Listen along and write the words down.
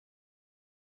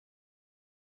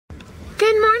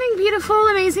beautiful,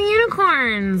 amazing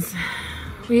unicorns.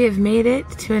 We have made it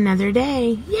to another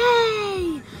day.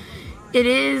 Yay! It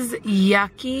is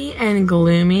yucky and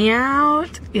gloomy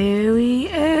out.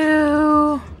 Ewy,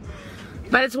 ew.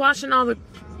 But it's washing all the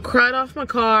crud off my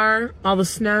car, all the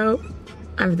snow.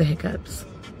 I have the hiccups.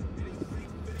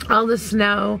 All the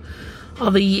snow, all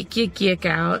the yick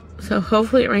out. So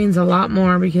hopefully it rains a lot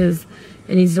more because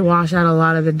it needs to wash out a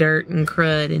lot of the dirt and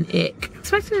crud and ick.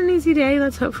 Expecting an easy day.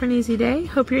 Let's hope for an easy day.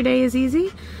 Hope your day is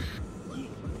easy.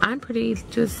 I'm pretty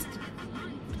just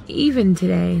even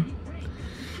today.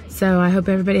 So I hope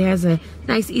everybody has a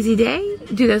nice easy day.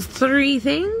 Do those 3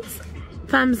 things.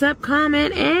 Thumbs up,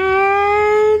 comment,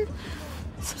 and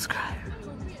subscribe.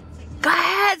 Go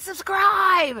ahead,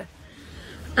 subscribe!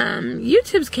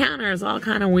 YouTube's counter is all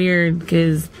kind of weird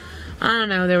because, I don't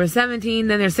know, there was 17,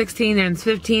 then there's 16, then there's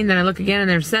 15, then I look again and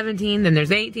there's 17, then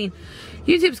there's 18.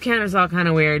 YouTube's counter is all kind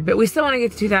of weird, but we still want to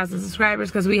get to 2,000 subscribers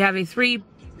because we have a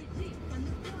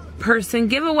 3-person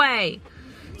giveaway.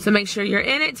 So make sure you're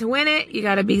in it to win it. You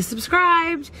gotta be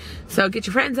subscribed. So get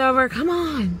your friends over, come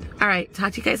on. All right,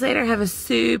 talk to you guys later. Have a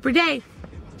super day.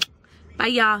 Bye,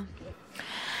 y'all.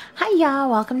 Hi, y'all,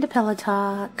 welcome to Pillow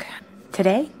Talk.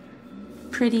 Today,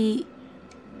 pretty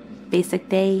basic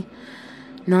day,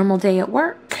 normal day at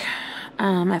work.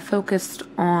 I focused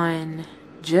on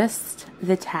just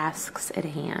the tasks at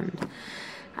hand.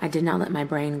 I did not let my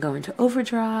brain go into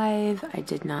overdrive. I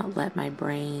did not let my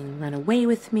brain run away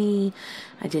with me.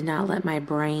 I did not let my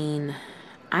brain,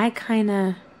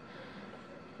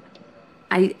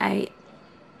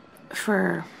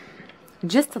 for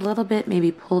just a little bit,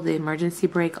 maybe pull the emergency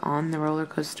brake on the roller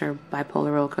coaster,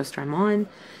 bipolar roller coaster I'm on.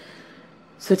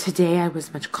 So today I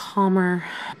was much calmer,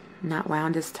 not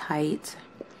wound as tight.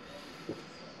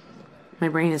 My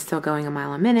brain is still going a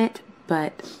mile a minute,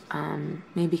 but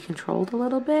maybe controlled a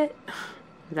little bit,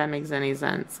 if that makes any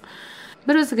sense.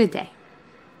 But it was a good day.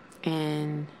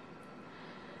 And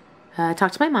I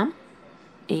talked to my mom,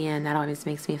 and that always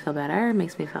makes me feel better,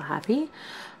 makes me feel happy.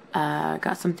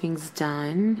 Got some things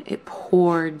done. It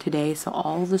poured today, so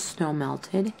all the snow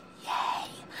melted. Yay!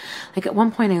 Like at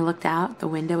one point I looked out the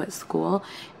window at school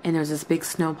and there was this big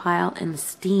snow pile and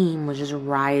steam was just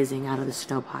rising out of the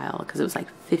snow pile because it was like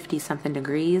 50 something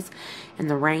degrees in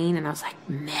the rain, and I was like,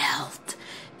 melt,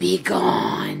 be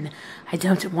gone. I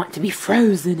don't want to be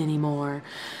frozen anymore.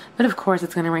 But of course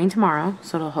it's going to rain tomorrow,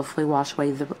 so it'll hopefully wash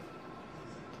away that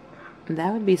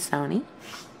would be Sony.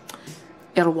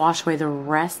 It'll wash away the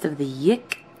rest of the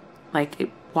yick. Like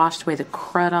it washed away the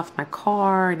crud off my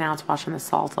car. Now it's washing the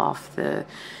salt off and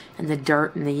the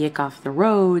dirt and the yick off the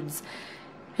roads.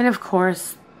 And of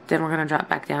course, then we're going to drop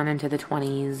back down into the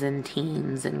 20s and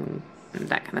teens and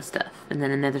that kind of stuff. And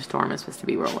then another storm is supposed to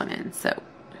be rolling in. So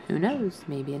who knows?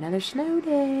 Maybe another snow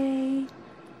day.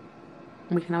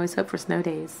 We can always hope for snow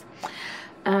days.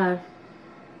 But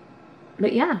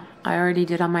yeah, I already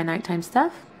did all my nighttime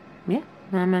stuff. Yeah,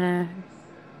 I'm going to...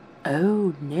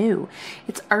 Oh no,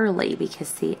 it's early because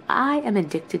see, I am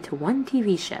addicted to one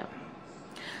TV show.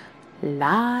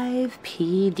 Live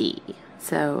PD.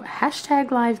 So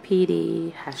hashtag Live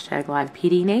PD, hashtag Live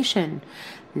PD Nation.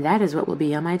 That is what will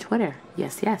be on my Twitter.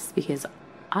 Yes, yes, because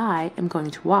I am going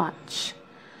to watch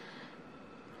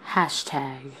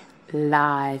hashtag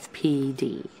Live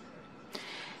PD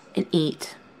and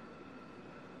eat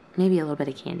maybe a little bit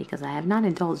of candy because I have not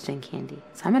indulged in candy.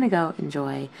 So I'm going to go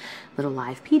enjoy a little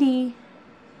Live PD,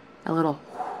 a little,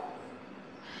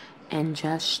 and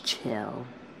just chill.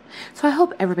 So I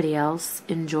hope everybody else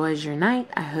enjoys your night.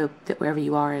 I hope that wherever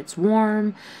you are, it's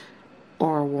warm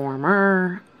or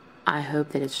warmer. I hope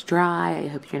that it's dry. I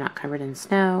hope you're not covered in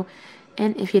snow.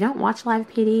 And if you don't watch Live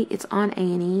PD, it's on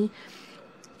A&E.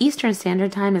 Eastern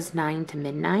Standard Time is 9 to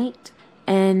midnight.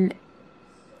 And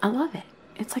I love it.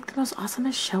 It's like the most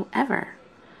awesomest show ever.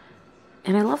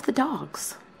 And I love the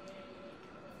dogs.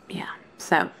 Yeah.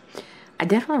 So I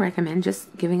definitely recommend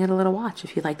just giving it a little watch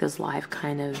if you like those live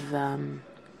kind of...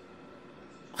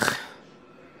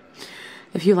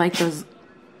 if you like those...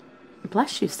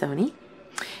 Bless you, Sony.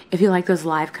 If you like those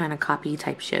live kind of copy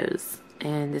type shows.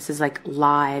 And this is like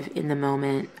live in the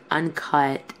moment,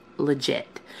 uncut,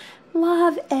 legit.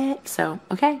 Love it. So,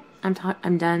 okay.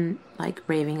 I'm done like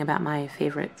raving about my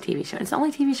favorite TV show. It's the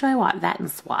only TV show I watch. That and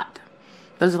SWAT.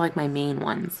 Those are like my main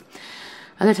ones.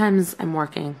 Other times I'm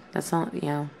working. That's all, you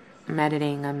know, I'm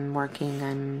editing, I'm working,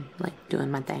 I'm like doing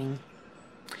my thing.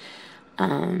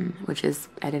 Which is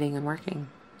editing and working.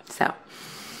 So,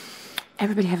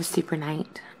 everybody have a super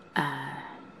night.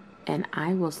 And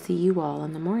I will see you all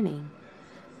in the morning.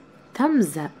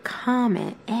 Thumbs up,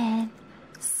 comment, and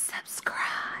subscribe.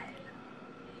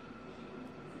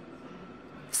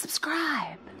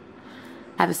 Subscribe.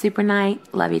 Have a super night.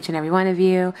 Love each and every one of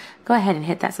you. Go ahead and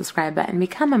hit that subscribe button.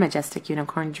 Become a Majestic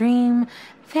Unicorn Dream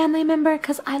family member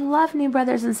because I love new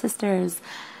brothers and sisters.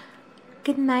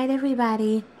 Good night,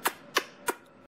 everybody.